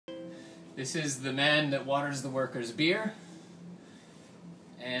This is the man that waters the workers' beer,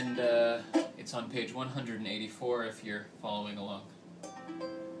 and it's on page 184 if you're following along.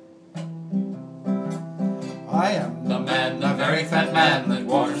 I am the man, the very fat man that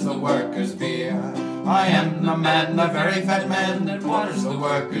waters the workers' beer. I am the man, the very fat man that waters the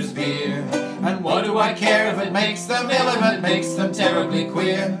workers' beer. And what do I care if it makes them ill, if it makes them terribly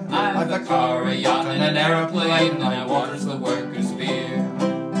queer? I've a car, a yacht, and an aeroplane, and I waters the workers' beer.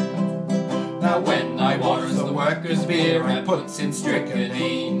 Now when I waters the workers' beer, I puts in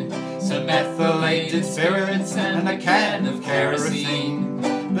strychnine, some methylated spirits, and a can of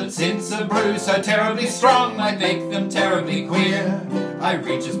kerosene. But since a brew's so terribly strong might make them terribly queer, I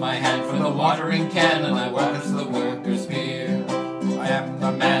reaches my hand for the watering can, and I waters the workers' beer. I am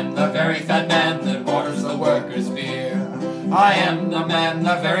the man, the very fat man that waters the workers' beer. I am the man,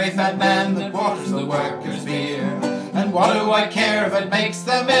 the very fat man that waters the workers' beer. And what do I care if it makes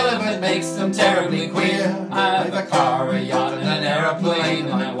them ill, if it makes them terribly queer? I've a car, a yacht, and an aeroplane,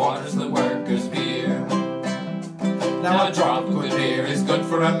 and I waters the workers' beer. Now a drop of good beer is good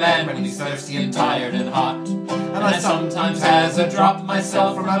for a man when he's thirsty and tired and hot. And I sometimes has a drop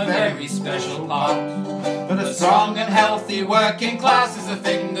myself from a very special pot. But a strong and healthy working class is a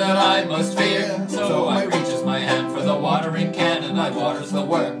thing that I must fear. So I reaches my hand for the watering can, and I waters the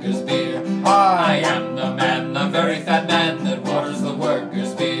workers' beer. I am the man, the very fat man that waters the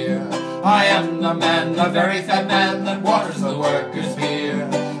workers' beer. I am the man, the very fat man that waters the workers' beer.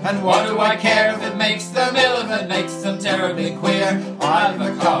 And what do I care if it makes them ill, if it makes them terribly queer? I've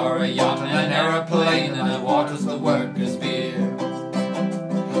a car, a yacht, and an aeroplane, and I waters the workers' beer.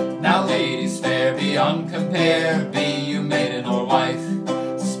 Now ladies fair beyond compare, be you maiden or wife,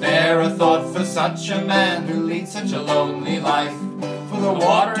 spare a thought for such a man who leads such a lonely life. For the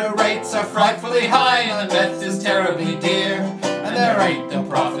water rates are frightfully high, and the meth is terribly dear, and there ain't the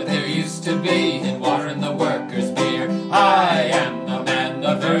profit there used to be in watering the workers' beer. I am the man,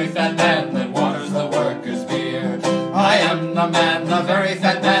 the very fat man that waters the workers' beer. I am the man, the very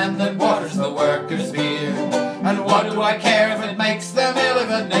fat man that waters the workers' beer. And what do I care if it makes them ill, if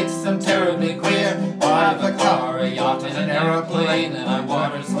it makes them terribly queer? I've a car, a yacht, and an aeroplane, and I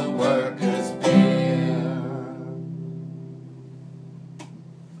waters the workers' beer.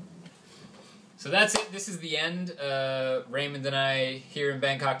 So that's it. This is the end. Raymond and I here in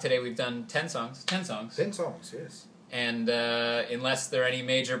Bangkok today, we've done 10 songs. 10 songs. 10 songs, yes. And unless there are any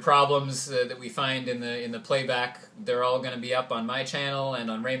major problems that we find in the playback, they're all going to be up on my channel and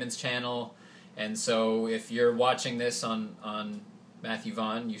on Raymond's channel. And so if you're watching this on Matthew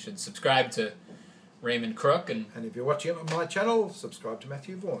Vaughan, you should subscribe to Raymond Crook. And if you're watching it on my channel, subscribe to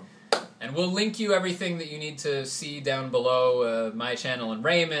Matthew Vaughan. And we'll link you everything that you need to see down below, my channel and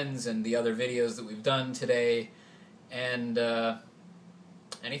Raymond's, and the other videos that we've done today. And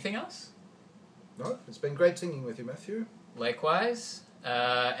anything else? No, it's been great singing with you, Matthew. Likewise.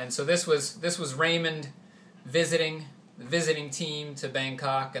 And so this was Raymond visiting the visiting team to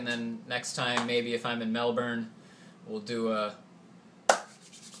Bangkok, and then next time, maybe if I'm in Melbourne, we'll do an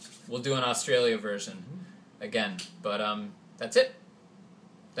Australia version again. But that's it.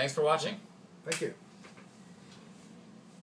 Thanks for watching. Thank you.